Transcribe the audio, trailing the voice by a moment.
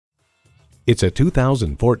It's a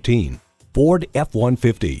 2014 Ford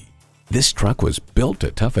F-150. This truck was built to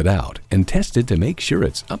tough it out and tested to make sure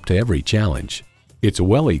it's up to every challenge. It's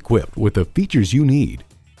well equipped with the features you need: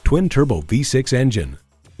 twin-turbo V6 engine,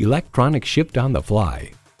 electronic shift on the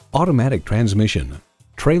fly, automatic transmission,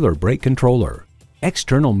 trailer brake controller,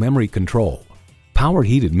 external memory control, power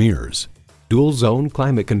heated mirrors, dual zone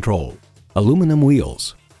climate control, aluminum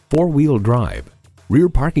wheels, four-wheel drive, rear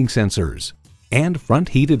parking sensors, and front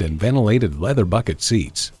heated and ventilated leather bucket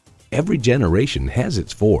seats. Every generation has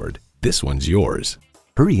its Ford. This one's yours.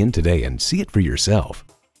 Hurry in today and see it for yourself.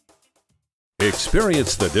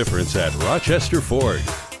 Experience the difference at Rochester Ford.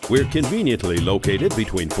 We're conveniently located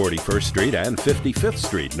between 41st Street and 55th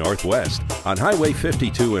Street Northwest on Highway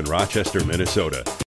 52 in Rochester, Minnesota.